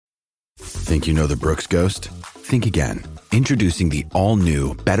Think you know the Brooks Ghost? Think again. Introducing the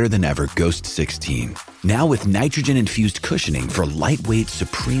all-new, better-than-ever Ghost 16. Now with nitrogen-infused cushioning for lightweight,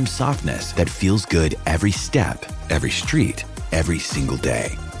 supreme softness that feels good every step, every street, every single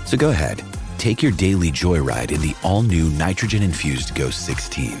day. So go ahead, take your daily joyride in the all-new nitrogen-infused Ghost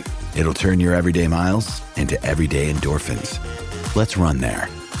 16. It'll turn your everyday miles into everyday endorphins. Let's run there.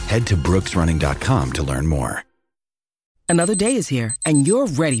 Head to brooksrunning.com to learn more. Another day is here, and you're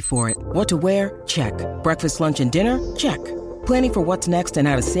ready for it. What to wear? Check. Breakfast, lunch, and dinner? Check. Planning for what's next and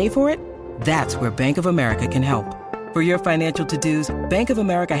how to save for it? That's where Bank of America can help. For your financial to-dos, Bank of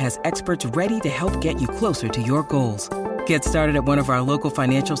America has experts ready to help get you closer to your goals. Get started at one of our local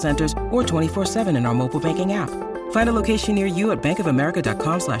financial centers or 24/7 in our mobile banking app. Find a location near you at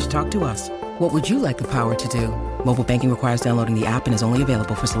bankofamerica.com/talktous. What would you like the power to do? Mobile banking requires downloading the app and is only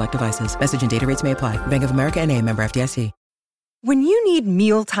available for select devices. Message and data rates may apply. Bank of America N.A., member FDIC. When you need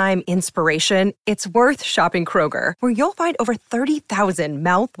mealtime inspiration, it's worth shopping Kroger, where you'll find over 30,000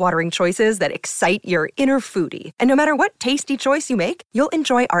 mouth-watering choices that excite your inner foodie. And no matter what tasty choice you make, you'll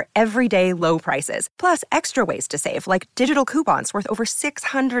enjoy our everyday low prices, plus extra ways to save, like digital coupons worth over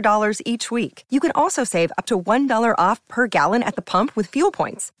 $600 each week. You can also save up to $1 off per gallon at the pump with fuel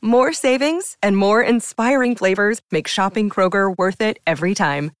points. More savings and more inspiring flavors make shopping Kroger worth it every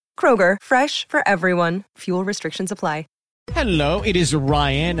time. Kroger, fresh for everyone. Fuel restrictions apply. Hello, it is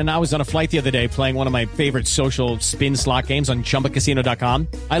Ryan, and I was on a flight the other day playing one of my favorite social spin slot games on ChumbaCasino.com.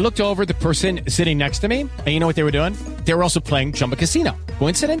 I looked over at the person sitting next to me, and you know what they were doing? They were also playing Chumba Casino.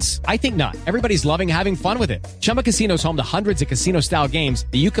 Coincidence? I think not. Everybody's loving having fun with it. Chumba Casino is home to hundreds of casino-style games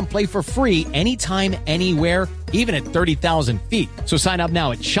that you can play for free anytime, anywhere, even at 30,000 feet. So sign up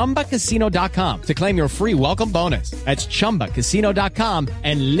now at ChumbaCasino.com to claim your free welcome bonus. That's ChumbaCasino.com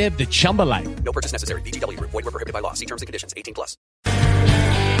and live the Chumba life. No purchase necessary. VGW. Void where prohibited by law. See terms and conditions. 18 plus.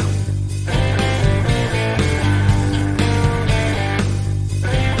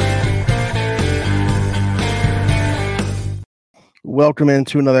 Welcome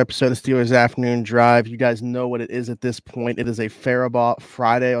into another episode of Steelers Afternoon Drive. You guys know what it is at this point. It is a Faribault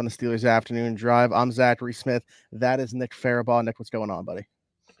Friday on the Steelers Afternoon Drive. I'm Zachary Smith. That is Nick Faribault. Nick, what's going on, buddy?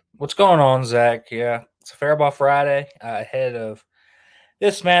 What's going on, Zach? Yeah, it's a Faribault Friday ahead of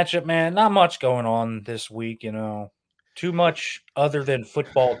this matchup, man. Not much going on this week, Too much other than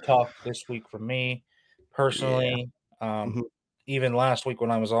football talk this week for me personally. Yeah. Even last week when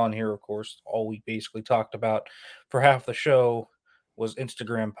I was on here, of course, all we basically talked about for half the show was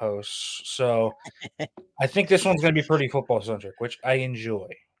Instagram posts. So I think this one's going to be pretty football centric, which I enjoy.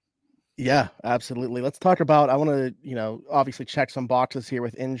 Yeah, absolutely. Let's talk about, I want to, obviously check some boxes here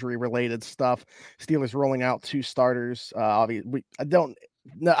with injury related stuff. Steelers rolling out 2 starters. Obviously, I don't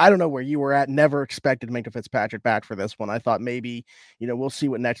know where you were at. Never expected Minkah Fitzpatrick back for this one. I thought maybe, we'll see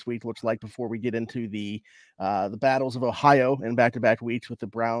what next week looks like before we get into the battles of Ohio in back-to-back weeks with the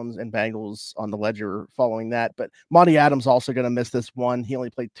Browns and Bengals on the ledger following that. But Monty Adams also going to miss this one. He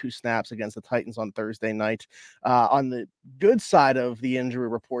only played 2 snaps against the Titans on Thursday night. On the good side of the injury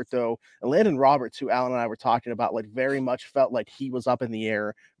report, though, Landon Roberts, who Alan and I were talking about, very much felt like he was up in the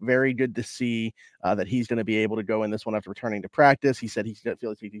air. Very good to see that he's going to be able to go in this one after returning to practice. He said he's going to feel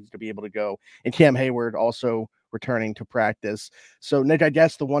like he's going to be able to go. And Cam Hayward also returning to practice. So, Nick, I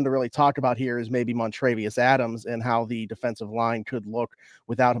guess the one to really talk about here is maybe Montravius Adams and how the defensive line could look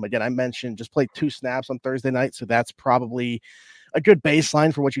without him. Again, I mentioned just played 2 snaps on Thursday night, so that's probably a good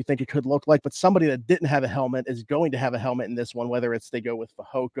baseline for what you think it could look like. But somebody that didn't have a helmet is going to have a helmet in this one, whether it's they go with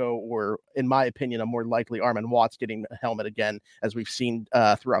Fehoko or, in my opinion, a more likely Armand Watts getting a helmet again, as we've seen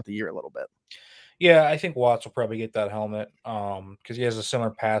throughout the year a little bit. Yeah, I think Watts will probably get that helmet because he has a similar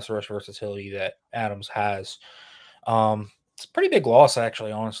pass rush versatility that Adams has. It's a pretty big loss,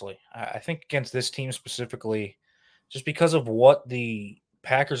 actually, honestly. I think against this team specifically, just because of what the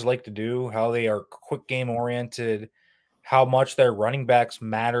Packers like to do, how they are quick game oriented, how much their running backs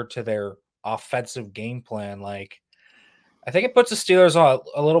matter to their offensive game plan. I think it puts the Steelers on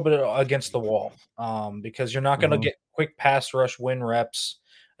a little bit against the wall because you're not going to get quick pass rush win reps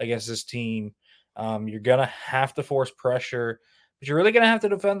against this team. You're going to have to force pressure, but you're really going to have to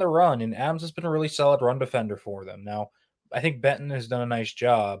defend the run. And Adams has been a really solid run defender for them. Now, I think Benton has done a nice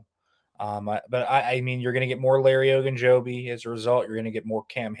job. I mean, you're going to get more Larry Ogunjobi as a result. You're going to get more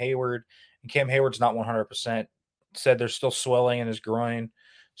Cam Hayward. And Cam Hayward's not 100%. Said there's still swelling in his groin.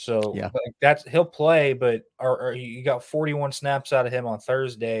 So he'll play, but you got 41 snaps out of him on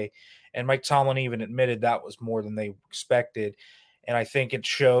Thursday. And Mike Tomlin even admitted that was more than they expected. And I think it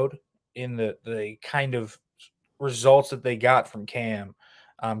showed in the kind of results that they got from Cam.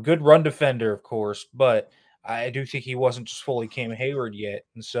 Good run defender, of course, but I do think he wasn't just fully Cam Hayward yet.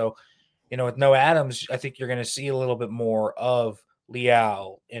 And so with no Adams, I think you're going to see a little bit more of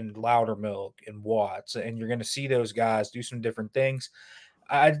Leal and Loudermilk and Watts, and you're going to see those guys do some different things.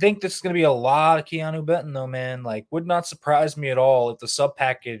 I think this is going to be a lot of Keanu Benton, though, man. Like, would not surprise me at all if the sub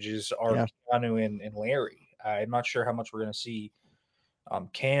packages are Keanu and Larry. I'm not sure how much we're going to see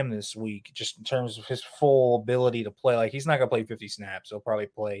Cam this week, just in terms of his full ability to play. Like, he's not going to play 50 snaps. He'll probably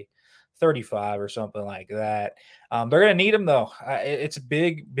play 35 or something like that. They're going to need him, though. It's a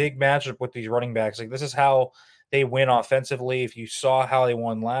big matchup with these running backs. Like, this is how they win offensively. If you saw how they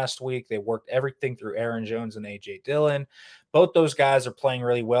won last week, they worked everything through Aaron Jones and A.J. Dillon. Both those guys are playing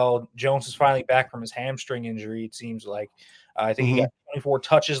really well. Jones is finally back from his hamstring injury, it seems like. I think he got 24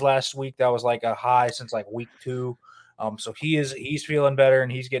 touches last week. That was like a high since like week 2. So he's feeling better,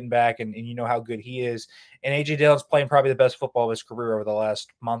 and he's getting back, and you know how good he is. And A.J. Dillon's playing probably the best football of his career over the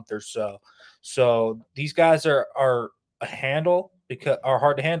last month or so. So these guys are hard to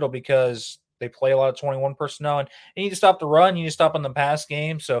handle because they play a lot of 21 personnel, and you need to stop the run. You need to stop in the pass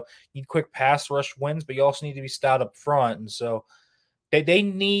game. So you need quick pass rush wins, but you also need to be stout up front. And so they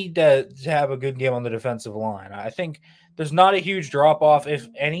need to have a good game on the defensive line. I think there's not a huge drop off, if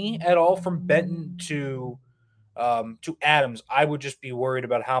any, at all from Benton to Adams. I would just be worried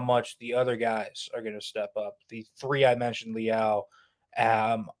about how much the other guys are going to step up. The three I mentioned, Leal,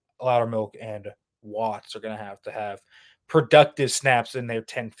 Loudermilk, and Watts, are going to have productive snaps in their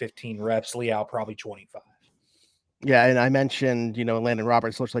 10, 15 reps. Leal probably 25. Yeah, and I mentioned, Landon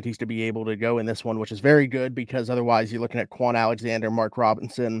Roberts looks like he's to be able to go in this one, which is very good because otherwise you're looking at Quan Alexander, Mark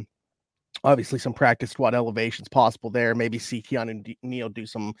Robinson. Obviously, some practice squad elevations possible there. Maybe see Keanu Neal do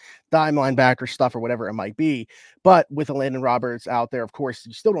some dime linebacker stuff or whatever it might be. But with a Landon Roberts out there, of course,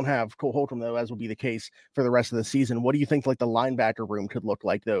 you still don't have Cole Holcomb, though, as will be the case for the rest of the season. What do you think like the linebacker room could look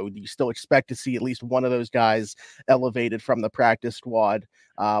like, though? Do you still expect to see at least one of those guys elevated from the practice squad?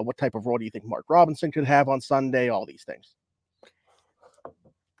 What type of role do you think Mark Robinson could have on Sunday? All these things.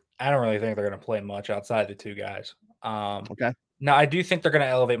 I don't really think they're going to play much outside the two guys. Okay. Now, I do think they're going to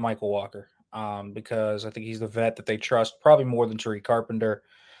elevate Michael Walker because I think he's the vet that they trust probably more than Tariq Carpenter.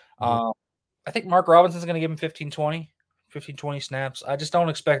 I think Mark Robinson's going to give him 15, 20 snaps. I just don't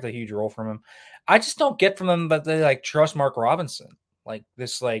expect a huge role from him. I just don't get from them that they trust Mark Robinson. Like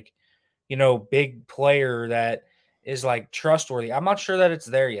this, big player that is trustworthy. I'm not sure that it's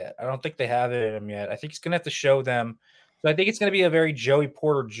there yet. I don't think they have it in him yet. I think he's going to have to show them. So I think it's going to be a very Joey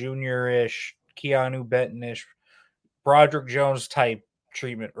Porter Jr.-ish, Keanu Benton-ish, Broderick Jones type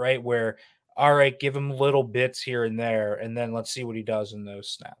treatment, right? Where, all right, give him little bits here and there, and then let's see what he does in those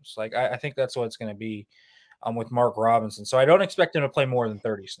snaps. I think that's what it's going to be with Mark Robinson. So I don't expect him to play more than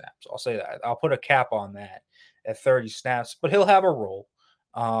 30 snaps. I'll say that. I'll put a cap on that at 30 snaps, but he'll have a role.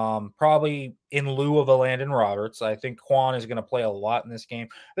 Probably in lieu of a Landon Roberts. I think Quan is going to play a lot in this game.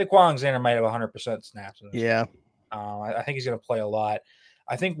 I think Quan Alexander might have 100% snaps in this game. I think he's going to play a lot.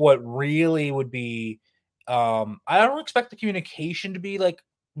 I think what really would be I don't expect the communication to be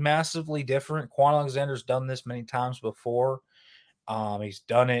massively different. Quan Alexander's done this many times before. He's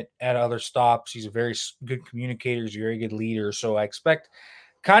done it at other stops. He's a very good communicator. He's a very good leader. So I expect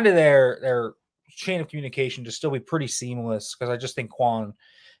kind of their chain of communication to still be pretty seamless because I just think Quan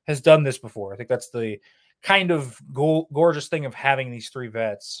has done this before. I think that's the kind of gorgeous thing of having these three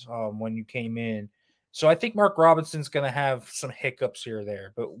vets when you came in. So I think Mark Robinson's going to have some hiccups here or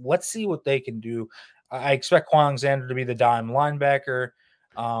there, but let's see what they can do. I expect Quan Alexander to be the dime linebacker.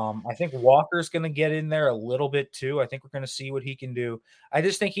 I think Walker's going to get in there a little bit too. I think we're going to see what he can do. I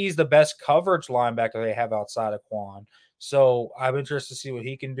just think he's the best coverage linebacker they have outside of Quan. So I'm interested to see what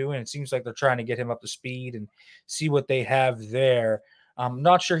he can do. And it seems like they're trying to get him up to speed and see what they have there. I'm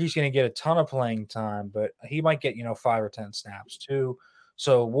not sure he's going to get a ton of playing time, but he might get, 5 or 10 snaps too.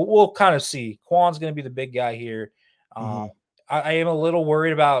 So we'll kind of see. Quan's going to be the big guy here. I am a little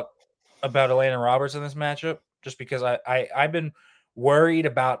worried about Landon Roberts in this matchup, just because I've been worried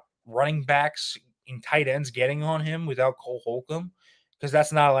about running backs and tight ends getting on him without Cole Holcomb, because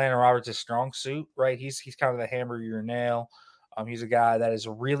that's not Landon Roberts' strong suit, right? He's kind of the hammer your nail. He's a guy that is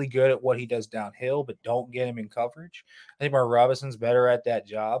really good at what he does downhill, but don't get him in coverage. I think Mark Robinson's better at that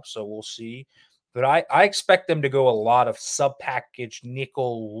job, so we'll see. But I expect them to go a lot of sub-package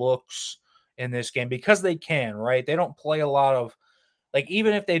nickel looks in this game because they can, right? They don't play a lot of,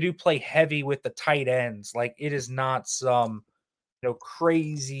 even if they do play heavy with the tight ends, it is not some,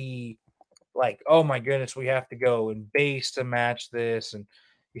 crazy, oh my goodness, we have to go and base to match this, and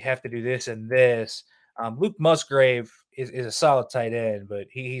we have to do this and this. Luke Musgrave is a solid tight end, but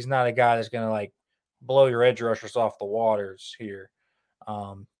he's not a guy that's going to blow your edge rushers off the waters here.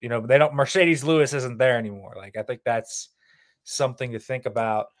 They don't. Mercedes Lewis isn't there anymore. I think that's something to think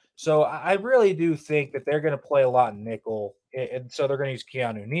about. So I really do think that they're going to play a lot in nickel, and so they're going to use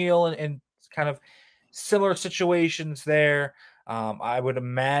Keanu Neal and kind of similar situations there. I would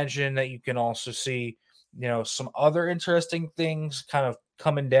imagine that you can also see, some other interesting things kind of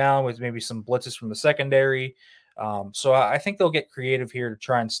coming down with maybe some blitzes from the secondary. So I think they'll get creative here to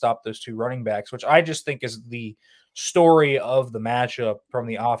try and stop those two running backs, which I just think is the story of the matchup from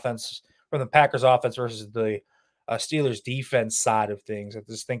the Packers offense versus the Steelers defense side of things. I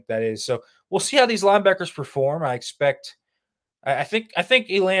just think that is so. We'll see how these linebackers perform. I expect. I think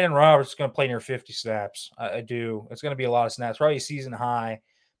Elandon Roberts is going to play near 50 snaps. I do. It's going to be a lot of snaps, probably a season high.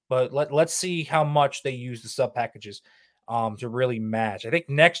 But let's see how much they use the sub packages to really match. I think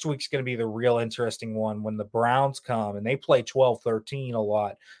next week's going to be the real interesting one when the Browns come and they play 12-13 a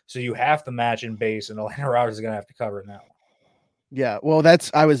lot. So you have to match in base, and Elandon Roberts is going to have to cover in that one. Yeah, well,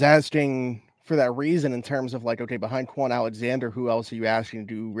 I was asking for that reason in terms of like, okay, behind Quan Alexander, who else are you asking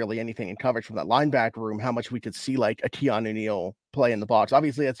to do really anything in coverage from that linebacker room? How much we could see like a Keanu Neal play in the box?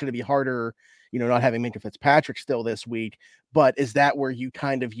 Obviously, that's going to be harder, not having Minkah Fitzpatrick still this week. But is that where you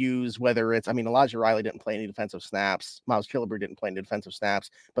kind of use whether it's, Elijah Riley didn't play any defensive snaps, Miles Killebrew didn't play any defensive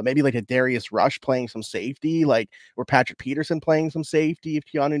snaps, but maybe like a Darius Rush playing some safety, like or Patrick Peterson playing some safety if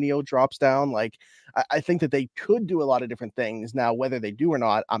Keanu Neal drops down. Like I think that they could do a lot of different things. Now, whether they do or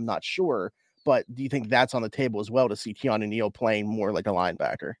not, I'm not sure. But do you think that's on the table as well to see Keanu Neal playing more like a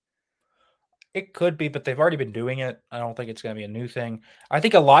linebacker? It could be, but they've already been doing it. I don't think it's going to be a new thing. I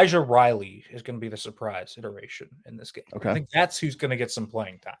think Elijah Riley is going to be the surprise iteration in this game. Okay. I think that's who's going to get some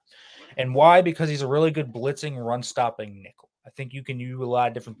playing time. And why? Because he's a really good blitzing, run-stopping nickel. I think you can use a lot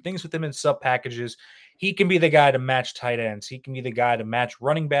of different things with him in sub-packages. He can be the guy to match tight ends. He can be the guy to match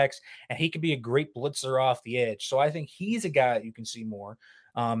running backs, and he can be a great blitzer off the edge. So I think he's a guy that you can see more.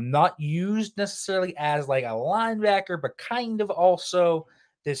 Not used necessarily as like a linebacker, but kind of also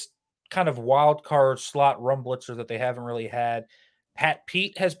this kind of wild card slot run blitzer that they haven't really had. Pat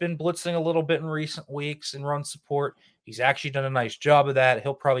Pete has been blitzing a little bit in recent weeks in run support. He's actually done a nice job of that.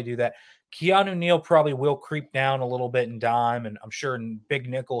 He'll probably do that. Keanu Neal probably will creep down a little bit in dime, and I'm sure in big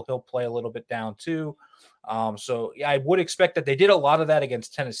nickel he'll play a little bit down too. So yeah, I would expect that they did a lot of that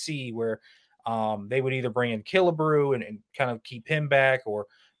against Tennessee, where they would either bring in Killebrew and kind of keep him back, or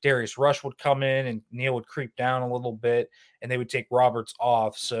Darius Rush would come in and Neal would creep down a little bit, and they would take Roberts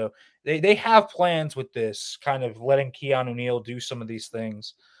off. So they have plans with this, kind of letting Keanu Neal do some of these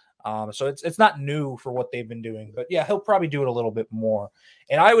things. So it's not new for what they've been doing, but yeah, he'll probably do it a little bit more.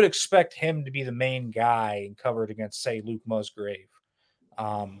 And I would expect him to be the main guy covered against, say, Luke Musgrave,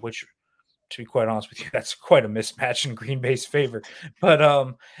 which, to be quite honest with you, that's quite a mismatch in Green Bay's favor. But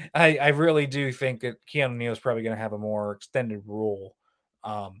I really do think that Keanu Neal is probably going to have a more extended role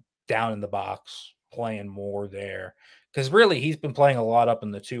down in the box, playing more there. Because really, he's been playing a lot up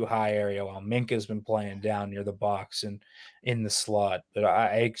in the 2 high area, while Minkah's been playing down near the box and in the slot. But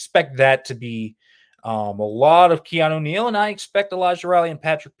I expect that to be a lot of Keanu Neal, and I expect Elijah Riley and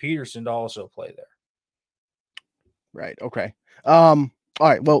Patrick Peterson to also play there. Right. Okay. All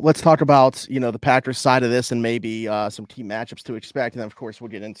right. Well, let's talk about, the Packers side of this and maybe some key matchups to expect. And then, of course,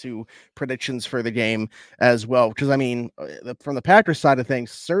 we'll get into predictions for the game as well. Because, from the Packers side of things,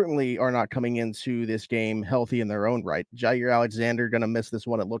 certainly are not coming into this game healthy in their own right. Jair Alexander going to miss this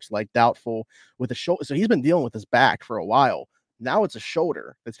one. It looks like doubtful with a shoulder. So he's been dealing with his back for a while. Now it's a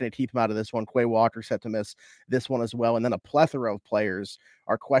shoulder that's going to keep him out of this one. Quay Walker set to miss this one as well. And then a plethora of players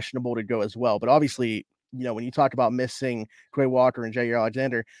are questionable to go as well. But obviously, when you talk about missing Quay Walker and Jair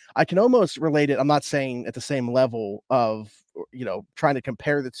Alexander, I can almost relate it. I'm not saying at the same level of, trying to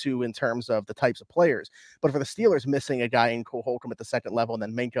compare the two in terms of the types of players, but for the Steelers missing a guy in Cole Holcomb at the second level and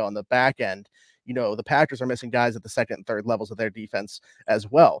then Minkah on the back end, the Packers are missing guys at the second and third levels of their defense as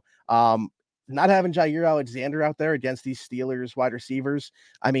well. Not having Jair Alexander out there against these Steelers wide receivers,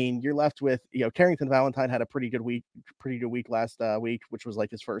 you're left with, Carrington Valentine had a pretty good week last week, which was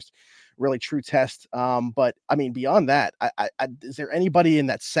like his first really true test. But beyond that, is there anybody in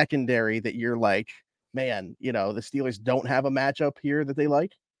that secondary that you're like, man, the Steelers don't have a matchup here that they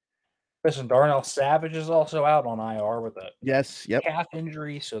like? Listen, Darnell Savage is also out on IR with a calf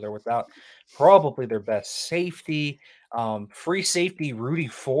injury, so they're without probably their best safety. Free safety Rudy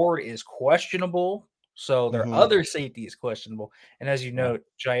Ford is questionable, so their other safety is questionable. And as you note,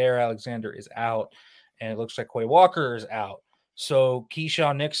 Jair Alexander is out, and it looks like Quay Walker is out. So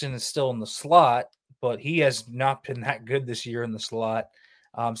Keyshawn Nixon is still in the slot, but he has not been that good this year in the slot.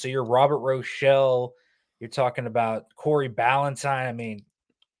 So you're Robert Rochelle. You're talking about Corey Ballantyne.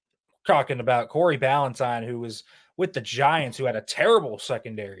 Talking about Corey Ballantyne, who was with the Giants, who had a terrible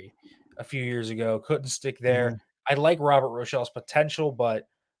secondary a few years ago, couldn't stick there. I like Robert Rochelle's potential, but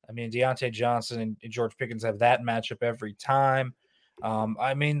I mean, Deontay Johnson and George Pickens have that matchup every time.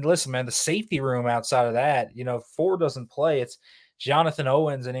 I mean, listen, man, the safety room outside of that, you know, if Ford doesn't play, it's Jonathan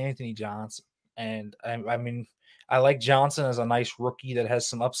Owens and Anthony Johnson. And I mean, I like Johnson as a nice rookie that has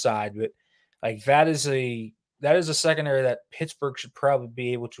some upside, but like that is a secondary that Pittsburgh should probably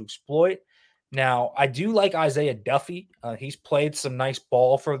be able to exploit. Now, I do like Isaiah Duffy. He's played some nice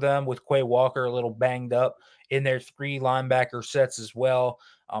ball for them with Quay Walker a little banged up in their 3 linebacker sets as well.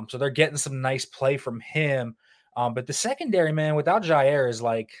 So they're getting some nice play from him. But the secondary, man, without Jair is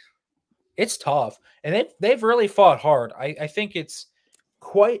like, it's tough. And they've really fought hard. I think it's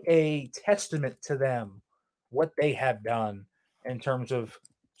quite a testament to them what they have done in terms of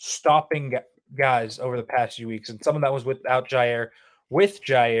stopping guys over the past few weeks. And some of that was without Jair, with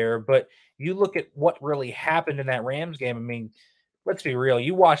Jair. But you look at what really happened in that Rams game. I mean, let's be real.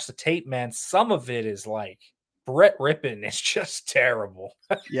 You watch the tape, man. Some of it is like Brett Rippon is just terrible.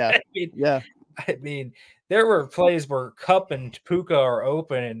 Yeah. I mean, there were plays where Kupp and Puka are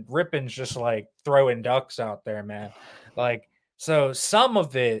open and Rippon's just like throwing ducks out there, man. Like, so some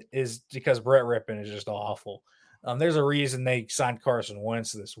of it is because Brett Rippon is just awful. There's a reason they signed Carson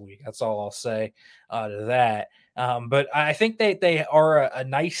Wentz this week. That's all I'll say to that. But I think they are a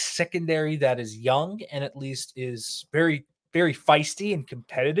nice secondary that is young and at least is very, very feisty and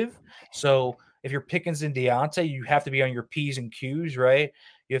competitive. So if you're Pickens and Deontay, you have to be on your P's and Q's, right?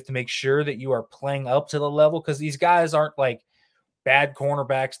 You have to make sure that you are playing up to the level because these guys aren't like bad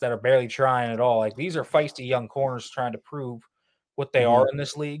cornerbacks that are barely trying at all. Like these are feisty young corners trying to prove what they are in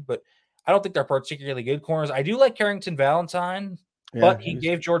this league, but I don't think they're particularly good corners. I do like Carrington Valentine, but he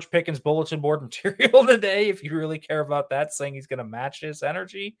gave George Pickens bulletin board material today, if you really care about that, saying he's going to match his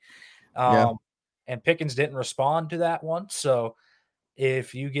energy. And Pickens didn't respond to that one. So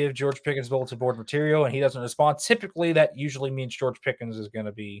if you give George Pickens bulletin board material and he doesn't respond, typically that usually means George Pickens is going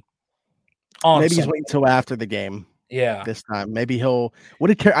to be on. Maybe he's waiting until after the game. Yeah. This time. Maybe he'll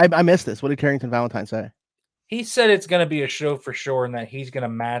I missed this. What did Carrington Valentine say? He said it's going to be a show for sure and that he's going to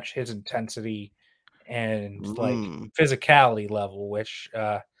match his intensity and like physicality level, which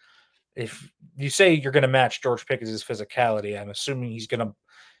if you say you're going to match George Pickens' physicality, I'm assuming he's going to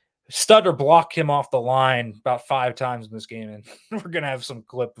stutter block him off the line about 5 times in this game. And we're going to have some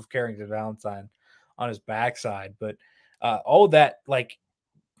clip of Carrington Valentine on his backside. But all that like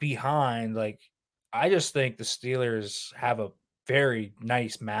behind, like, I just think the Steelers have a very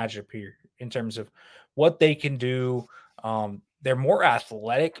nice matchup here in terms of what they can do. They're more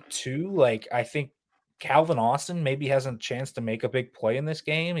athletic too. Like I think Calvin Austin maybe has a chance to make a big play in this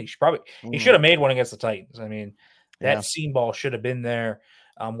game. He should have made one against the Titans. I mean, that seam ball should have been there.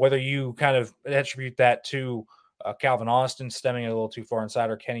 Whether you kind of attribute that to Calvin Austin stemming it a little too far inside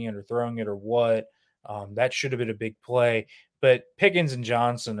or Kenny underthrowing it or what, that should have been a big play. But Pickens and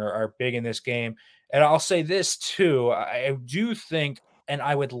Johnson are big in this game. And I'll say this too. I do think, and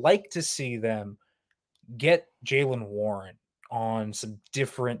I would like to see them get Jaylen Warren on some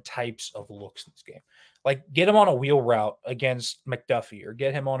different types of looks in this game. Like get him on a wheel route against McDuffie or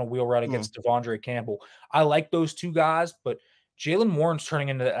get him on a wheel route against Devondre Campbell. I like those two guys, but Jaylen Warren's turning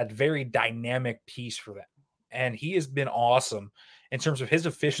into a very dynamic piece for them. And he has been awesome in terms of his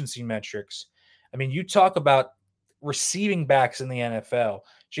efficiency metrics. I mean, you talk about receiving backs in the NFL.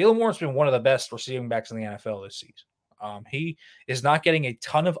 Jaylen Warren's been one of the best receiving backs in the NFL this season. He is not getting a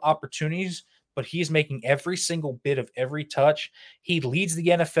ton of opportunities, but he's making every single bit of every touch. He leads the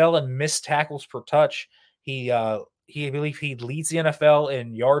NFL in missed tackles per touch. I believe he leads the NFL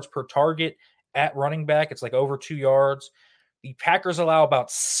in yards per target at running back. It's like over 2 yards. The Packers allow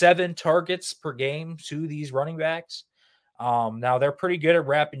about 7 targets per game to these running backs. Now they're pretty good at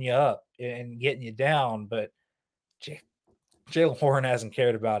wrapping you up and getting you down, but Jaylen Warren hasn't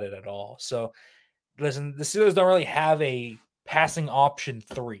cared about it at all. So listen, the Steelers don't really have a passing option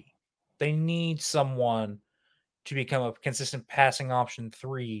 3. They need someone to become a consistent passing option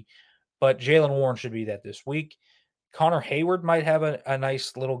 3, but Jaylen Warren should be that this week. Connor Hayward might have a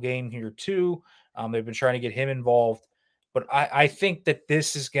nice little game here too. They've been trying to get him involved, but I think that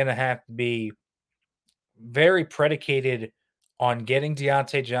this is going to have to be very predicated on getting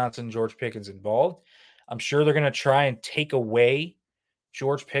Deontay Johnson, George Pickens involved. I'm sure they're going to try and take away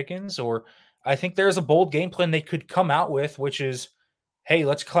George Pickens, or I think there's a bold game plan they could come out with, which is, hey,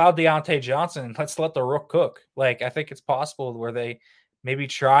 let's cloud Deontay Johnson and let's let the rook cook. Like, I think it's possible where they maybe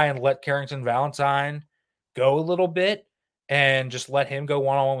try and let Carrington Valentine go a little bit and just let him go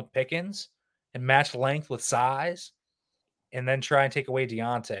one-on-one with Pickens and match length with size and then try and take away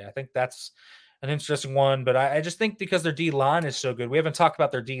Deontay. I think that's an interesting one, but I just think because their D-line is so good. We haven't talked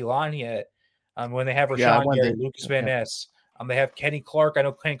about their D-line yet. When they have Rashawn Gary, Lucas Van Ness, They have Kenny Clark. I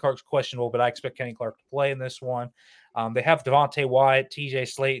know Kenny Clark's questionable, but I expect Kenny Clark to play in this one. They have Devontae Wyatt, TJ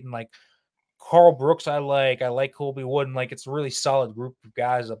Slayton, like Carl Brooks. I like Colby Wooden. Like, it's a really solid group of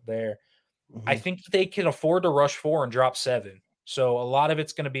guys up there. I think they can afford to rush 4 and drop 7. So a lot of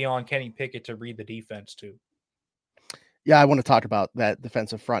it's going to be on Kenny Pickett to read the defense too. Yeah, I want to talk about that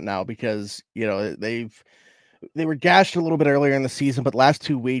defensive front now because, they were gashed a little bit earlier in the season, but last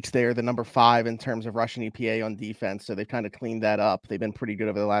 2 weeks, they're the number 5 in terms of rushing EPA on defense. So they've kind of cleaned that up. They've been pretty good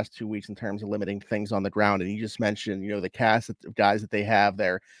over the last 2 weeks in terms of limiting things on the ground. And you just mentioned, the cast of guys that they have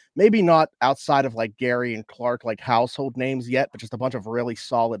there, maybe not outside of like Gary and Clark, like household names yet, but just a bunch of really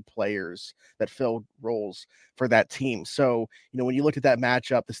solid players that fill roles for that team. So, when you look at that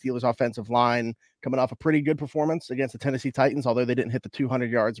matchup, the Steelers offensive line coming off a pretty good performance against the Tennessee Titans, although they didn't hit the 200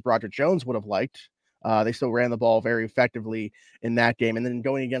 yards Broderick Jones would have liked. They still ran the ball very effectively in that game. And then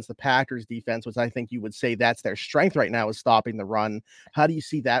going against the Packers defense, which I think you would say that's their strength right now, is stopping the run. How do you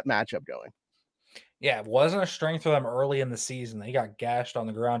see that matchup going? Yeah, it wasn't a strength for them early in the season. They got gashed on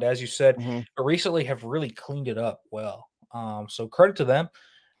the ground, as you said, but recently have really cleaned it up well. So credit to them.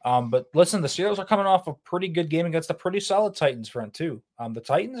 But listen, the Steelers are coming off a pretty good game against a pretty solid Titans front too. The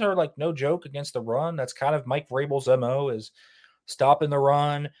Titans are like no joke against the run. That's kind of Mike Vrabel's MO, is stopping the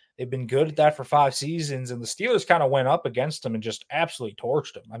run. They've been good at that for 5 seasons, and the Steelers kind of went up against them and just absolutely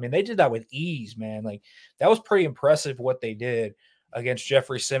torched them. I mean, they did that with ease, man. Like, that was pretty impressive what they did against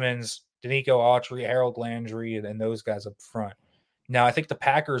Jeffrey Simmons, Danico Autry, Harold Landry, and those guys up front. Now, I think the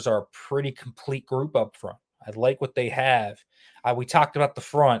Packers are a pretty complete group up front. I like what they have. We talked about the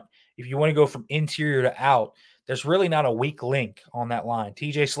front. If you want to go from interior to out, there's really not a weak link on that line.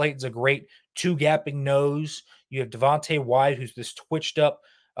 TJ Slayton's a great 2-gapping nose. You have Devontae Wyatt, who's this twitched up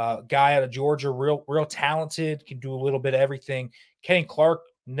guy out of Georgia, real talented, can do a little bit of everything. Kenny Clark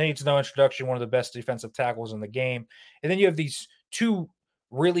needs no introduction, one of the best defensive tackles in the game. And then you have these 2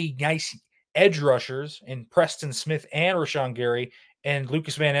 really nice edge rushers in Preston Smith and Rashawn Gary, and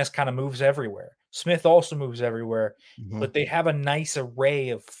Lucas Van Ness kind of moves everywhere. Smith also moves everywhere, but they have a nice array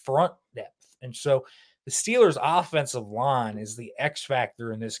of front depth. And so the Steelers' offensive line is the X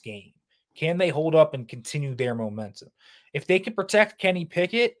factor in this game. Can they hold up and continue their momentum? If they can protect Kenny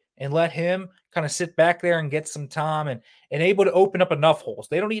Pickett and let him kind of sit back there and get some time and able to open up enough holes,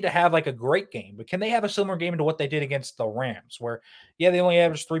 they don't need to have like a great game, but can they have a similar game to what they did against the Rams, where, they only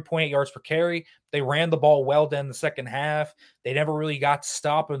averaged 3.8 yards per carry. They ran the ball well down the second half. They never really got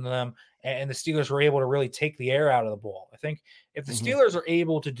stopping them, and the Steelers were able to really take the air out of the ball. I think if the Steelers are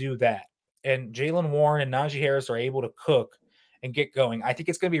able to do that, and Jaylen Warren and Najee Harris are able to cook and get going, I think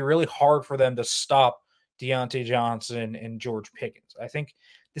it's going to be really hard for them to stop Deontay Johnson and George Pickens. I think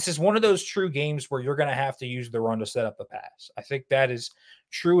this is one of those true games where you're going to have to use the run to set up the pass. I think that is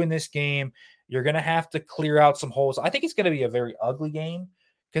true in this game. You're going to have to clear out some holes. I think it's going to be a very ugly game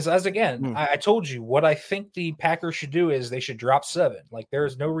because, I told you, what I think the Packers should do is they should drop 7. Like, there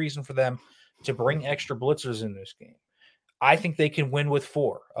is no reason for them to bring extra blitzers in this game. I think they can win with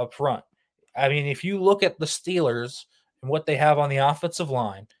 4 up front. I mean, if you look at the Steelers and what they have on the offensive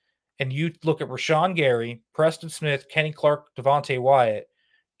line, and you look at Rashawn Gary, Preston Smith, Kenny Clark, Devontae Wyatt,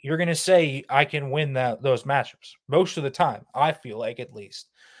 you're going to say I can win those matchups most of the time, I feel like, at least.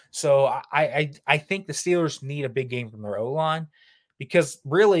 So I think the Steelers need a big game from their O-line because,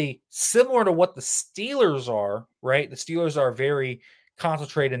 really, similar to what the Steelers are, right? The Steelers are very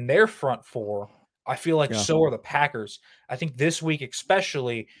concentrated in their front 4. I feel like so are the Packers. I think this week,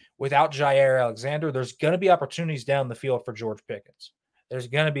 especially without Jaire Alexander, there's going to be opportunities down the field for George Pickens. There's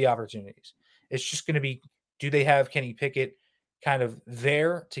going to be opportunities. It's just going to be, do they have Kenny Pickett kind of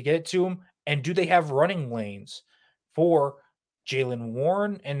there to get it to him? And do they have running lanes for Jaylen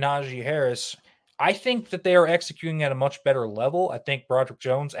Warren and Najee Harris? I think that they are executing at a much better level. I think Broderick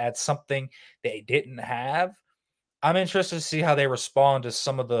Jones adds something they didn't have. I'm interested to see how they respond to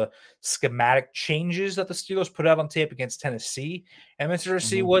some of the schematic changes that the Steelers put out on tape against Tennessee. And I'm interested to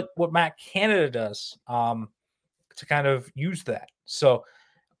see what Matt Canada does to kind of use that. So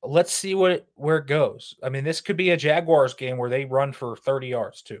let's see where it goes. I mean, this could be a Jaguars game where they run for 30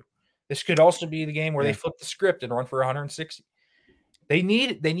 yards too. This could also be the game where they flip the script and run for 160. They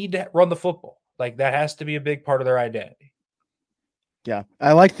need to run the football. Like, that has to be a big part of their identity. Yeah,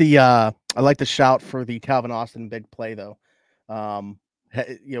 I like the shout for the Calvin Austin big play though.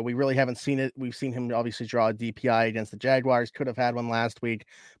 We really haven't seen it. We've seen him obviously draw a DPI against the Jaguars. Could have had one last week,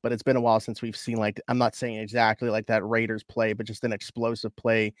 but it's been a while since we've seen, like, I'm not saying exactly like that Raiders play, but just an explosive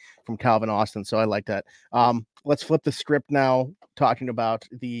play from Calvin Austin. So I like that. Let's flip the script now, talking about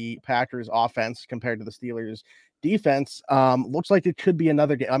the Packers offense compared to the Steelers defense, looks like it could be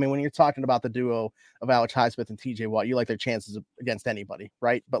another game. I mean, when you're talking about the duo of Alex Highsmith and TJ Watt, you like their chances against anybody,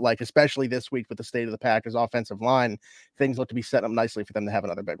 right? But like, especially this week with the state of the Packers offensive line, things look to be setting up nicely for them to have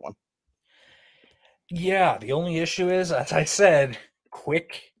another big one. Yeah, the only issue is, as I said,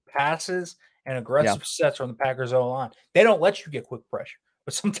 quick passes and aggressive sets from the Packers O-line. They don't let you get quick pressure,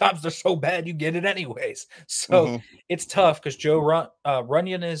 but sometimes they're so bad you get it anyways. So it's tough because Joe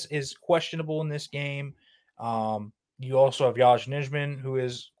Runyon is questionable in this game. You also have Josh Nijman, who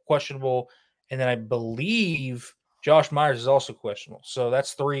is questionable, and then I believe Josh Myers is also questionable. So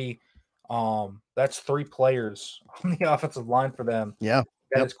that's three players on the offensive line for them. Yeah,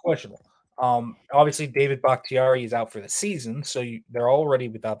 that is questionable. Obviously, David Bakhtiari is out for the season, so they're already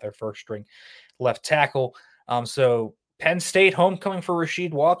without their first string left tackle. So Penn State homecoming for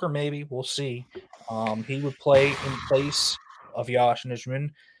Rasheed Walker, maybe. We'll see. He would play in place of Josh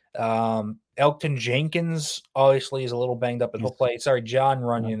Nijman. Elton Jenkins obviously is a little banged up, and he'll play. Sorry, John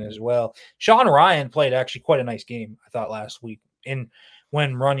Runyon as well. Sean Ryan played actually quite a nice game, I thought, last week.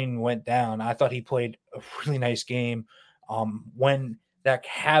 When Runyon went down, I thought he played a really nice game. When that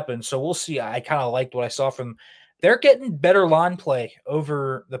happened. So we'll see. I kind of liked what I saw from them. They're getting better line play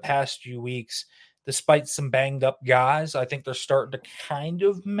over the past few weeks, despite some banged up guys. I think they're starting to kind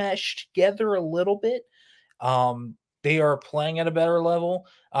of mesh together a little bit. They are playing at a better level.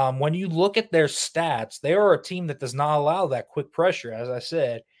 When you look at their stats, they are a team that does not allow that quick pressure. As I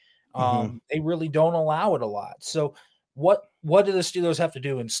said, they really don't allow it a lot. So what do the Steelers have to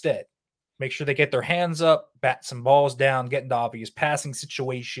do instead? Make sure they get their hands up, bat some balls down, get into obvious passing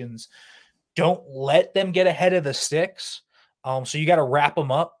situations. Don't let them get ahead of the sticks. So you got to wrap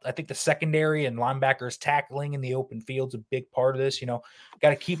them up. I think the secondary and linebackers tackling in the open field's a big part of this. Got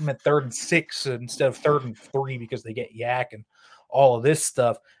to keep them at 3rd and 6 instead of 3rd and 3 because they get yak and all of this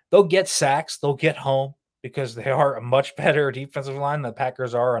stuff. They'll get sacks. They'll get home because they are a much better defensive line than the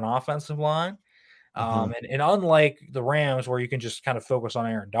Packers are an offensive line. And unlike the Rams, where you can just kind of focus on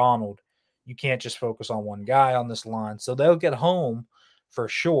Aaron Donald, you can't just focus on one guy on this line. So they'll get home for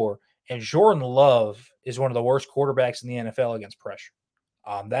sure. And Jordan Love is one of the worst quarterbacks in the NFL against pressure.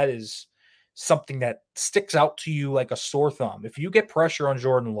 That is something that sticks out to you like a sore thumb. If you get pressure on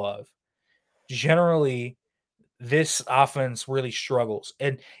Jordan Love, generally this offense really struggles.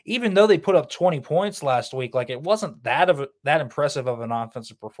 And even though they put up 20 points last week, like it wasn't that impressive of an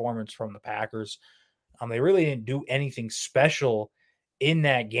offensive performance from the Packers. They really didn't do anything special in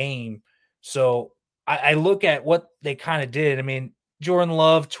that game. So I look at what they kind of did. I mean, Jordan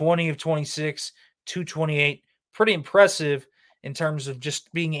Love, 20 of 26, 228, pretty impressive in terms of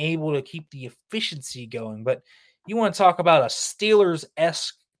just being able to keep the efficiency going. But you want to talk about a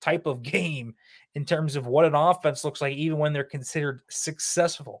Steelers-esque type of game in terms of what an offense looks like, even when they're considered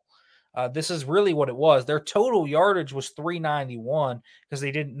successful. This is really what it was. Their total yardage was 391 because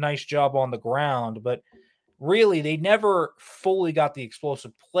they did a nice job on the ground, but really they never fully got the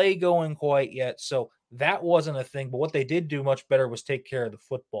explosive play going quite yet. So that wasn't a thing, but what they did do much better was take care of the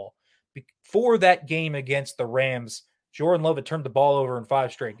football. Before that game against the Rams, Jordan Love had turned the ball over in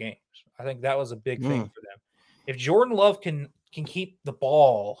 5 straight games. I think that was a big thing for them. If Jordan Love can keep the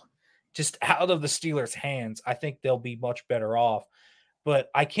ball just out of the Steelers' hands, I think they'll be much better off. But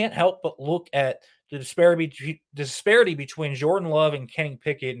I can't help but look at the disparity between Jordan Love and Kenny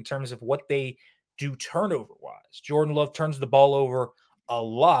Pickett in terms of what they do turnover-wise. Jordan Love turns the ball over a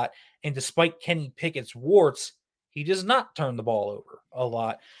lot, and despite Kenny Pickett's warts, he does not turn the ball over a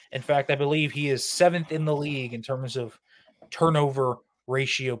lot. In fact, I believe he is 7th in the league in terms of turnover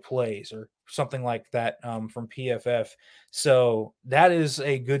ratio plays or something like that from PFF. So that is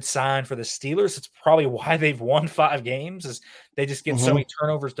a good sign for the Steelers. It's probably why they've won 5 games is they just get so many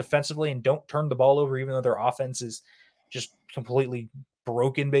turnovers defensively and don't turn the ball over, even though their offense is just completely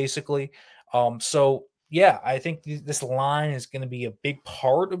broken, basically. So yeah, I think this line is going to be a big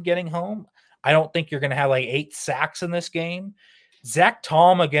part of getting home. I don't think you're going to have like 8 sacks in this game. Zach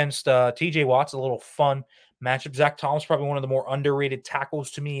Tom against TJ Watt's a little fun matchup. Zach Tom's probably one of the more underrated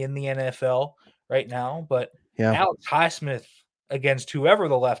tackles to me in the NFL right now. But Alex Highsmith against whoever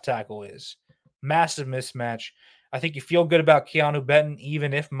the left tackle is, massive mismatch. I think you feel good about Keanu Benton,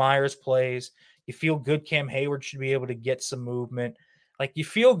 even if Myers plays. You feel good Cam Hayward should be able to get some movement. Like you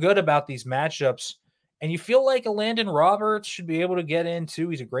feel good about these matchups. And you feel like a Landon Roberts should be able to get in too.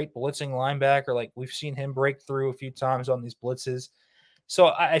 He's a great blitzing linebacker. Like we've seen him break through a few times on these blitzes. So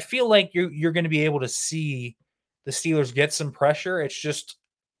I feel like you're going to be able to see the Steelers get some pressure. It's just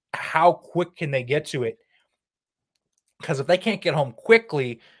how quick can they get to it? Because if they can't get home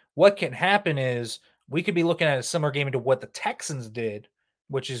quickly, what can happen is we could be looking at a similar game to what the Texans did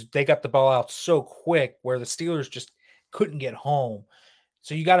which is they got the ball out so quick where the Steelers just couldn't get home.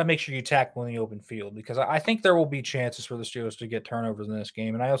 So you got to make sure you tackle in the open field, because I think there will be chances for the Steelers to get turnovers in this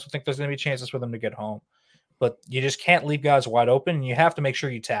game. And I also think there's going to be chances for them to get home. But you just can't leave guys wide open, and you have to make sure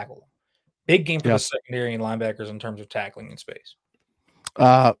you tackle them. Big game for the secondary and linebackers in terms of tackling in space.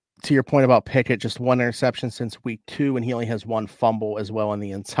 To your point about Pickett, just one interception since week 2, and he only has one fumble as well in the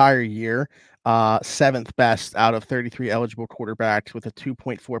entire year. 7th best out of 33 eligible quarterbacks with a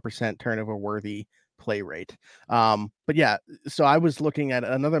 2.4% turnover worthy play rate. But yeah, so I was looking at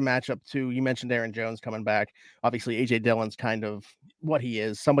another matchup too. You mentioned Aaron Jones coming back. Obviously, AJ Dillon's kind of what he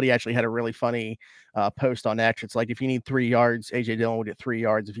is. Somebody actually had a really funny post on X. It's like, if you need 3 yards, AJ Dillon would get 3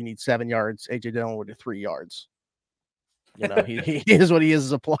 yards. If you need 7 yards, AJ Dillon would get 3 yards. You know, he is what he is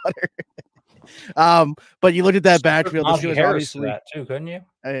as a plotter. But you look at that backfield, the Steelers obviously that too, couldn't you?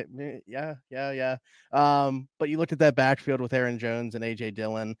 Yeah. But you looked at that backfield with Aaron Jones and AJ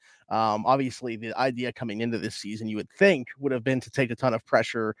Dillon. Obviously, the idea coming into this season, you would think, would have been to take a ton of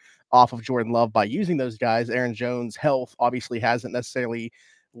pressure off of Jordan Love by using those guys. Aaron Jones' health obviously hasn't necessarily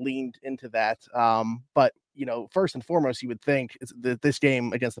leaned into that. But you know, first and foremost, you would think that this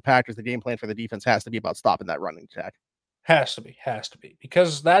game against the Packers, the game plan for the defense has to be about stopping that running attack. Has to be,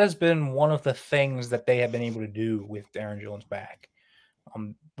 because that has been one of the things that they have been able to do with Aaron Jones back.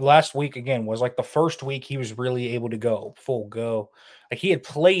 Last week, again, was like the first week he was really able to go full go. Like, he had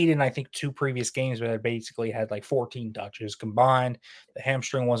played in, I think, 2 previous games, but had basically had like 14 touches combined. The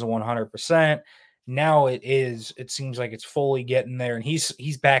hamstring wasn't 100%. Now it seems like it's fully getting there, and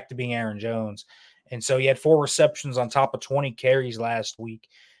he's back to being Aaron Jones. And so he had 4 receptions on top of 20 carries last week.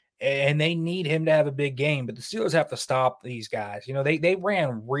 And they need him to have a big game, but the Steelers have to stop these guys. You know, they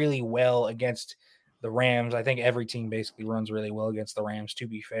ran really well against the Rams. I think every team basically runs really well against the Rams, to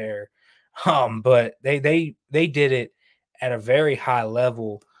be fair. But they did it at a very high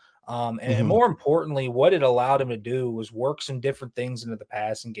level. And more importantly, what it allowed him to do was work some different things into the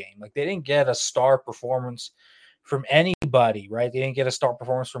passing game. Like, they didn't get a star performance from anybody, right? They didn't get a star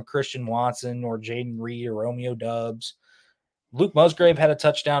performance from Christian Watson or Jaden Reed or Romeo Doubs. Luke Musgrave had a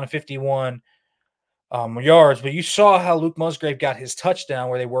touchdown of 51 yards, but you saw how Luke Musgrave got his touchdown,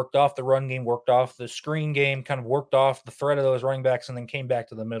 where they worked off the run game, worked off the screen game, kind of worked off the threat of those running backs, and then came back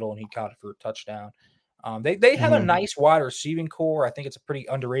to the middle, and he caught it for a touchdown. They have a nice wide receiving core. I think it's a pretty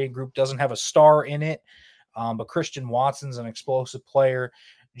underrated group. Doesn't have a star in it, but Christian Watson's an explosive player.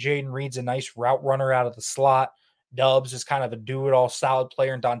 Jaden Reed's a nice route runner out of the slot. Doubs is kind of a do-it-all solid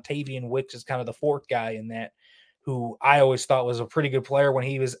player, and Dontavian Wicks is kind of the 4th guy in that, who I always thought was a pretty good player when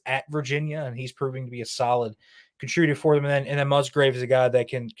he was at Virginia, and he's proving to be a solid contributor for them. And then Musgrave is a guy that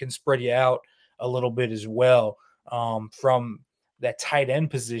can spread you out a little bit as well from that tight end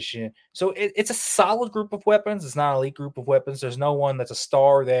position. So it's a solid group of weapons. It's not an elite group of weapons. There's no one that's a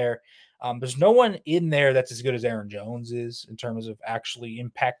star there. There's no one in there that's as good as Aaron Jones is in terms of actually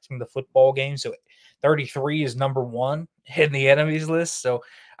impacting the football game. So 33 is number 1 in the enemies list. So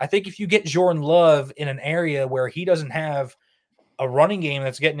I think if you get Jordan Love in an area where he doesn't have a running game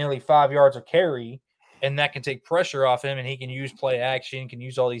that's getting nearly 5 yards a carry, and that can take pressure off him, and he can use play action, can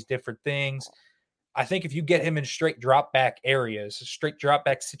use all these different things. I think if you get him in straight drop back areas, straight drop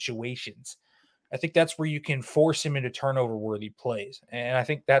back situations, I think that's where you can force him into turnover worthy plays. And I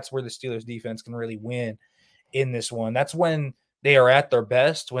think that's where the Steelers defense can really win in this one. That's when they are at their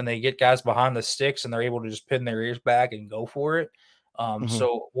best, when they get guys behind the sticks and they're able to just pin their ears back and go for it.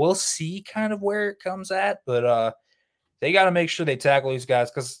 So we'll see kind of where it comes at, but they got to make sure they tackle these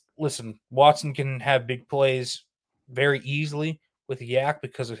guys, because listen, Watson can have big plays very easily with Yak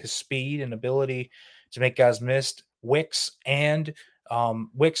because of his speed and ability to make guys miss. Wicks,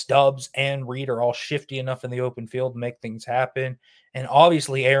 Doubs, and Reed are all shifty enough in the open field to make things happen. And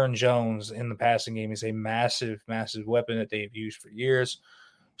obviously Aaron Jones in the passing game is a massive, massive weapon that they've used for years.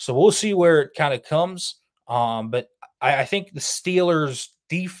 So we'll see where it kind of comes. But I think the Steelers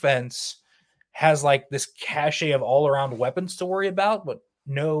defense has like this cachet of all around weapons to worry about, but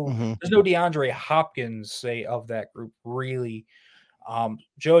there's no DeAndre Hopkins, say, of that group really.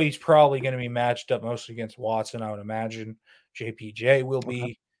 Joey's probably going to be matched up mostly against Watson, I would imagine. JPJ will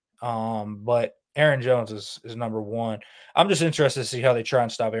be, but Aaron Jones is number 1. I'm just interested to see how they try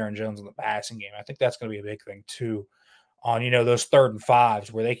and stop Aaron Jones in the passing game. I think that's going to be a big thing too, on, those 3rd and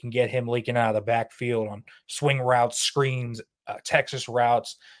 5s where they can get him leaking out of the backfield on swing routes, screens, Texas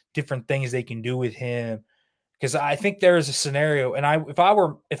routes, different things they can do with him. Because I think there is a scenario, and if I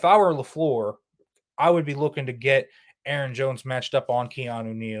were LaFleur, I would be looking to get Aaron Jones matched up on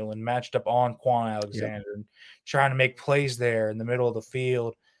Keanu Neal and matched up on Quan Alexander, and trying to make plays there in the middle of the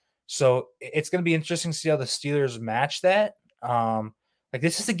field. So it's going to be interesting to see how the Steelers match that. Like,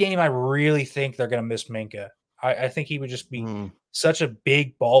 this is a game I really think they're going to miss Minka. I think he would just be Mm, such a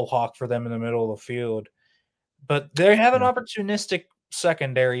big ball hawk for them in the middle of the field. But they have an yeah. opportunistic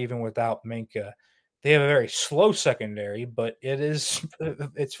secondary even without Minka. They have a very slow secondary, but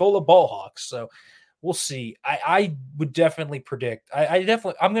it's full of ball hawks. So we'll see. I would definitely predict. I'm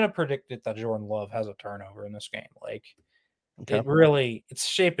going to predict that Jordan Love has a turnover in this game. Like, Okay. it's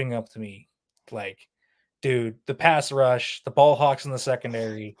shaping up to me. Like, dude, the pass rush, the ball hawks in the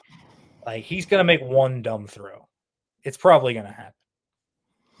secondary, like, he's going to make one dumb throw. It's probably going to happen.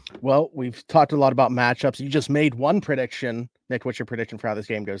 Well, we've talked a lot about matchups. You just made one prediction. Nick, what's your prediction for how this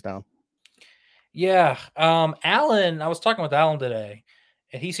game goes down? Yeah. Alan, I was talking with Alan today,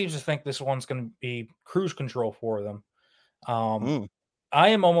 and he seems to think this one's going to be cruise control for them. Mm, I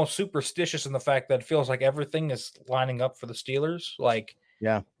am almost superstitious in the fact that it feels like everything is lining up for the Steelers. Like,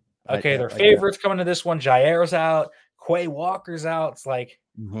 yeah. okay, Yeah, their favorites coming to this one. Jair's out. Quay Walker's out. It's like,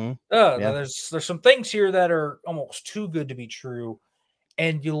 Mm-hmm. Yeah. there's some things here that are almost too good to be true.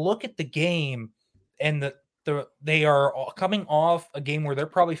 And you look at the game, and they are coming off a game where they're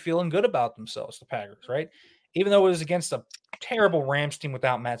probably feeling good about themselves, the Packers, right? Even though it was against a terrible Rams team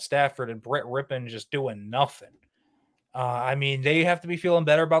without Matt Stafford and Brett Rippon just doing nothing. I mean, they have to be feeling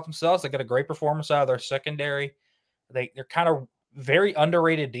better about themselves. They got a great performance out of their secondary. They're kind of very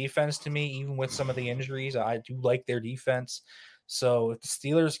underrated defense to me, even with some of the injuries. I do like their defense. So if the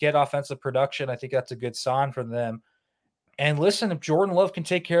Steelers get offensive production, I think that's a good sign for them. And listen, if Jordan Love can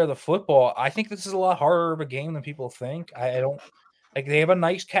take care of the football, I think this is a lot harder of a game than people think. I don't like they have a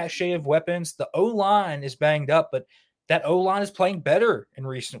nice cachet of weapons. The O-line is banged up, but that O-line is playing better in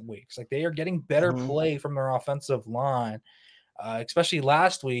recent weeks. Like they are getting better Mhm. play from their offensive line, especially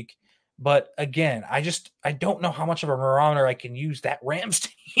last week. But again, I don't know how much of a barometer I can use that Rams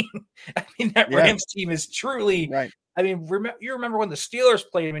team. I mean, that Yeah. Rams team is truly. Right. I mean, you remember when the Steelers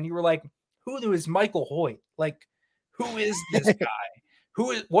played him, and you were like, "Who is Michael Hoyt? Like, who is this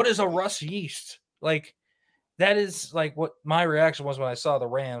guy? What is a Russ Yeast? Like, that is like what my reaction was when I saw the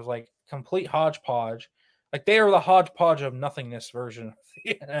Rams, like complete hodgepodge. Like they are the hodgepodge of nothingness version of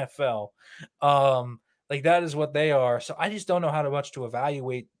the NFL. Like that is what they are. So I just don't know how much to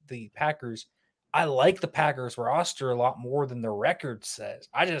evaluate the Packers. I like the Packers roster a lot more than the record says.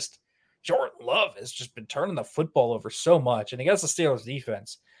 Jordan Love has just been turning the football over so much. And against the Steelers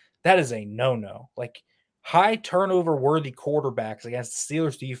defense, that is a no-no. Like high turnover worthy quarterbacks against the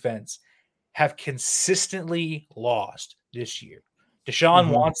Steelers defense have consistently lost this year. Deshaun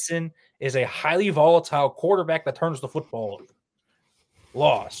Watson is a highly volatile quarterback that turns the football over.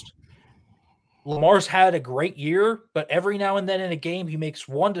 Lost. Lamar's had a great year, but every now and then in a game, he makes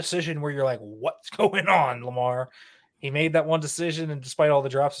one decision where you're like, what's going on, Lamar? He made that one decision, and despite all the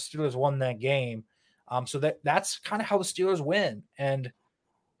drops, the Steelers won that game. So that's kind of how the Steelers win. And,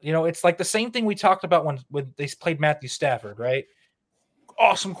 it's like the same thing we talked about when they played Matthew Stafford, right?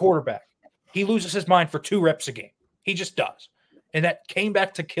 Awesome quarterback. He loses his mind for 2 reps a game. He just does. And that came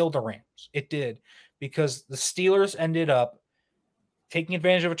back to kill the Rams. It did, because the Steelers ended up taking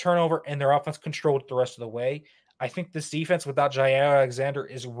advantage of a turnover and their offense controlled it the rest of the way. I think this defense without Jair Alexander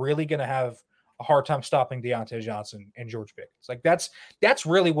is really going to have a hard time stopping Deontay Johnson and George Pickens. Like that's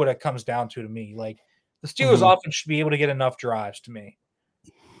really what it comes down to me. Like the Steelers offense should be able to get enough drives to me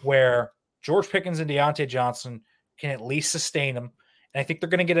where George Pickens and Deontay Johnson can at least sustain them. And I think they're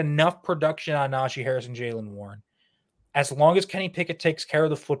going to get enough production on Najee Harris and Jaylen Warren. As long as Kenny Pickett takes care of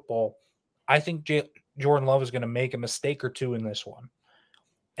the football, I think Jordan Love is going to make a mistake or two in this one.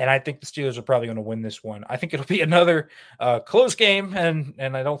 And I think the Steelers are probably going to win this one. I think it'll be another close game, and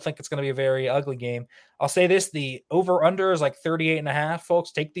I don't think it's going to be a very ugly game. I'll say this, the over-under is like 38.5,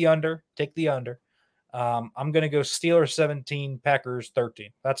 folks. Take the under. Take the under. I'm going to go Steelers 17, Packers 13.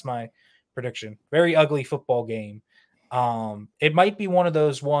 That's my prediction. Very ugly football game. It might be one of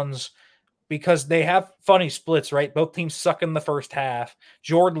those ones because they have funny splits, right? Both teams suck in the first half.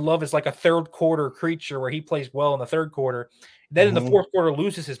 Jordan Love is like a third quarter creature where he plays well in the third quarter. Then in the fourth quarter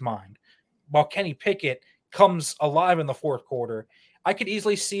loses his mind, while Kenny Pickett comes alive in the fourth quarter. I could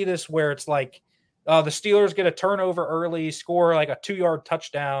easily see this where it's like the Steelers get a turnover early, score like a 2-yard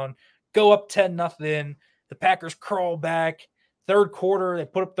touchdown, go up 10-0. The Packers crawl back. Third quarter, they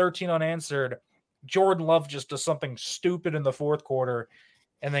put up 13 unanswered. Jordan Love just does something stupid in the fourth quarter,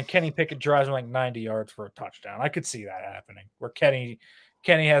 and then Kenny Pickett drives him like 90 yards for a touchdown. I could see that happening, where Kenny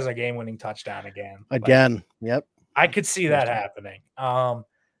has a game-winning touchdown again. Yep. I could see that happening.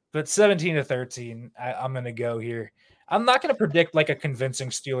 But 17-13, I'm going to go here. I'm not going to predict like a convincing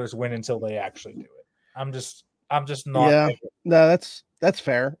Steelers win until they actually do it. I'm just not. Yeah, no, that's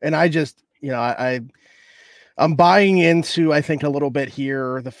fair. And I just, I'm I'm buying into, I think, a little bit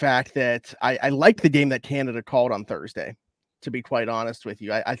here the fact that I like the game that Canada called on Thursday, to be quite honest with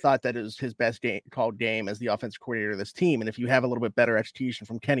you. I thought that it was his best called game as the offensive coordinator of this team. And if you have a little bit better execution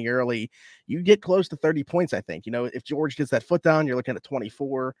from Kenny Early, you get close to 30 points, I think. If George gets that foot down, you're looking at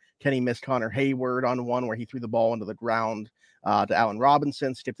 24. Kenny missed Connor Hayward on one where he threw the ball into the ground to Allen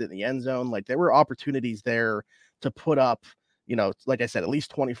Robinson, skipped it in the end zone. Like, there were opportunities there to put up, like I said, at least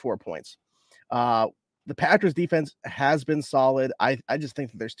 24 points. The Packers defense has been solid. I just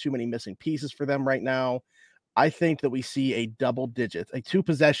think that there's too many missing pieces for them right now. I think that we see a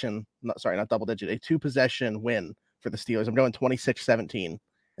two-possession win for the Steelers. I'm going 26-17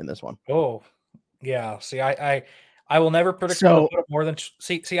 in this one. Oh, yeah. See, I will never predict them to put up more than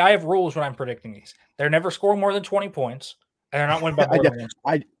see. I have rules when I'm predicting these. They're never scoring more than 20 points, and they're not winning by more than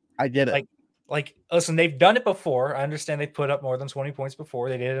one. I get it. Like, listen, they've done it before. I understand they put up more than 20 points before.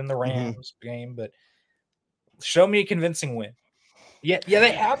 They did it in the Rams game, but show me a convincing win. Yeah,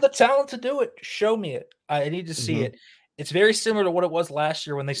 they have the talent to do it. Show me it. I need to see it. It's very similar to what it was last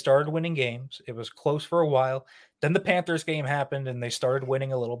year when they started winning games. It was close for a while. Then the Panthers game happened, and they started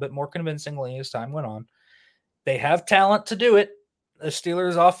winning a little bit more convincingly as time went on. They have talent to do it. The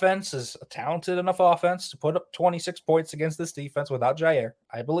Steelers' offense is a talented enough offense to put up 26 points against this defense without Jair.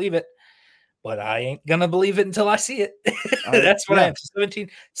 I believe it. But I ain't going to believe it until I see it. That's what I am.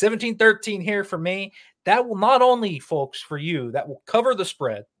 17-13 here for me. That will not only, folks, for you, that will cover the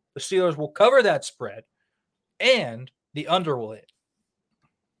spread. The Steelers will cover that spread, and the under will hit.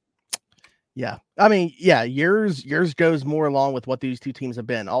 Yeah. I mean, yeah, yours goes more along with what these two teams have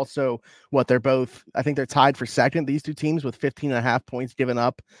been. Also, they're both, I think they're tied for second, these two teams, with 15.5 points given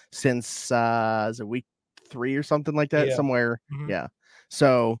up since is it week 3 or something like that? Somewhere. Yeah.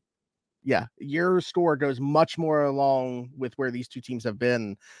 So, yeah, your score goes much more along with where these two teams have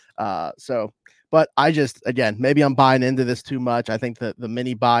been. But I just, again, maybe I'm buying into this too much. I think that the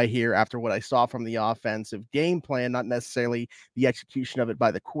mini buy here, after what I saw from the offensive game plan, not necessarily the execution of it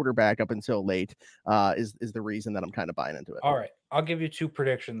by the quarterback up until late, is the reason that I'm kind of buying into it. All right. I'll give you 2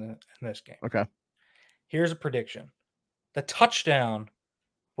 predictions in this game. Okay. Here's a prediction. The touchdown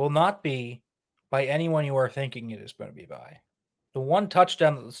will not be by anyone you are thinking it is going to be by. The one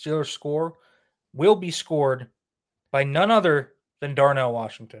touchdown that the Steelers score will be scored by none other than Darnell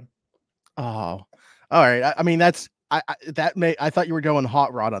Washington. Oh, all right. I mean, that's I thought you were going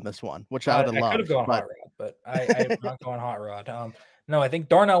hot rod on this one, which I would have loved. I could have gone hot rod, but I'm not going hot rod. No, I think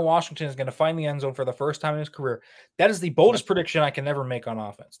Darnell Washington is going to find the end zone for the first time in his career. That is the boldest prediction I can ever make on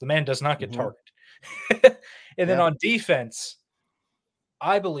offense. The man does not get targeted. And then on defense,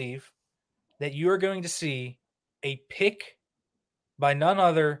 I believe that you are going to see a pick by none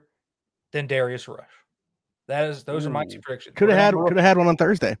other than Darius Rush. Those are my 2 predictions. Could have had one on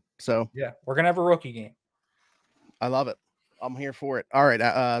Thursday. So yeah, we're gonna have a rookie game. I love it. I'm here for it. All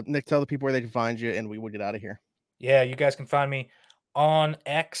right, Nick, tell the people where they can find you, and we will get out of here. Yeah, you guys can find me on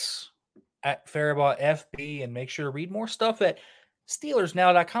X at Farabot FB, and make sure to read more stuff at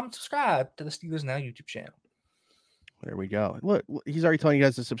SteelersNow.com. Subscribe to the Steelers Now YouTube channel. There we go. Look, he's already telling you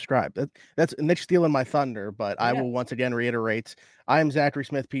guys to subscribe. That's Nick stealing my thunder, but I will once again reiterate. I am Zachary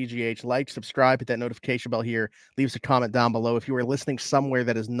Smith, PGH. Like, subscribe, hit that notification bell here. Leave us a comment down below. If you are listening somewhere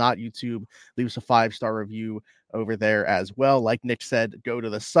that is not YouTube, leave us a 5-star review over there as well. Like Nick said, go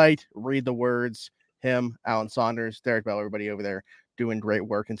to the site, read the words. Him, Alan Saunders, Derek Bell, everybody over there doing great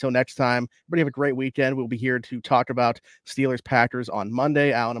work. Until next time, everybody have a great weekend. We'll be here to talk about Steelers Packers on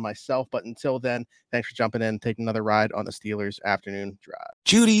Monday, Alan and myself. But until then, thanks for jumping in, taking another ride on the Steelers afternoon drive.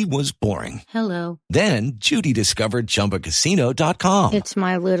 Judy was boring. Hello. Then Judy discovered ChumbaCasino.com. It's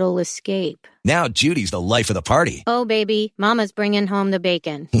my little escape. Now Judy's the life of the party. Oh, baby, mama's bringing home the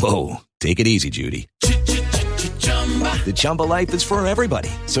bacon. Whoa, take it easy, Judy. The Chumba life is for everybody.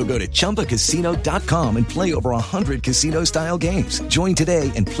 So go to ChumbaCasino.com and play over 100 casino-style games. Join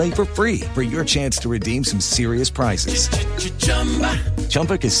today and play for free for your chance to redeem some serious prizes.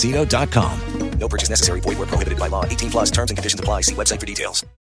 ChumbaCasino.com. No purchase necessary. Void where prohibited by law. 18+ terms and conditions apply. See website for details.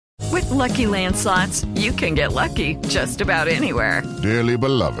 With Lucky Land Slots, you can get lucky just about anywhere. Dearly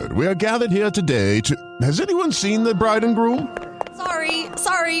beloved, we are gathered here today to... Has anyone seen the bride and groom?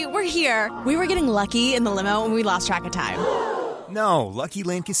 Sorry, we're here. We were getting lucky in the limo and we lost track of time. No, Lucky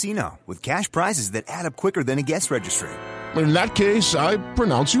Land Casino, with cash prizes that add up quicker than a guest registry. In that case, I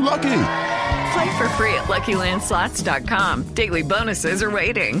pronounce you lucky. Play for free at LuckyLandSlots.com. Daily bonuses are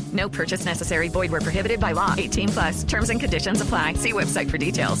waiting. No purchase necessary. Void where prohibited by law. 18+. Terms and conditions apply. See website for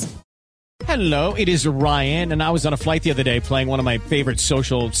details. Hello, it is Ryan, and I was on a flight the other day playing one of my favorite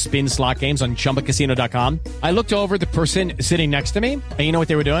social spin slot games on ChumbaCasino.com. I looked over at the person sitting next to me, and you know what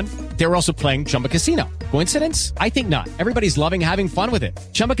they were doing? They were also playing Chumba Casino. Coincidence? I think not. Everybody's loving having fun with it.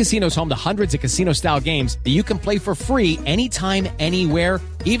 Chumba Casino is home to hundreds of casino-style games that you can play for free anytime, anywhere,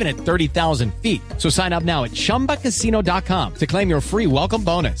 even at 30,000 feet. So sign up now at ChumbaCasino.com to claim your free welcome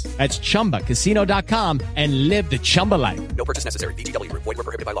bonus. That's ChumbaCasino.com and live the Chumba life. No purchase necessary. VGW. Void where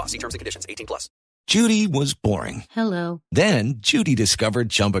prohibited by law. See terms and conditions. 18+. Judy was boring. Hello. Then Judy discovered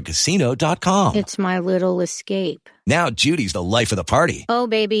ChumbaCasino.com. It's my little escape. Now Judy's the life of the party. Oh,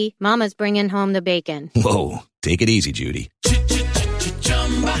 baby, mama's bringing home the bacon. Whoa, take it easy, Judy.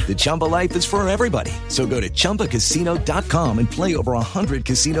 The Chumba life is for everybody. So go to ChumbaCasino.com and play over 100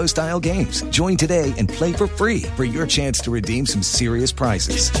 casino-style games. Join today and play for free for your chance to redeem some serious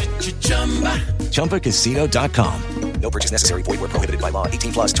prizes. ChumbaCasino.com. No purchase necessary. Void where prohibited by law.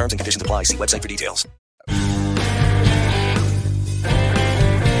 18+. Terms and conditions apply. See website for details.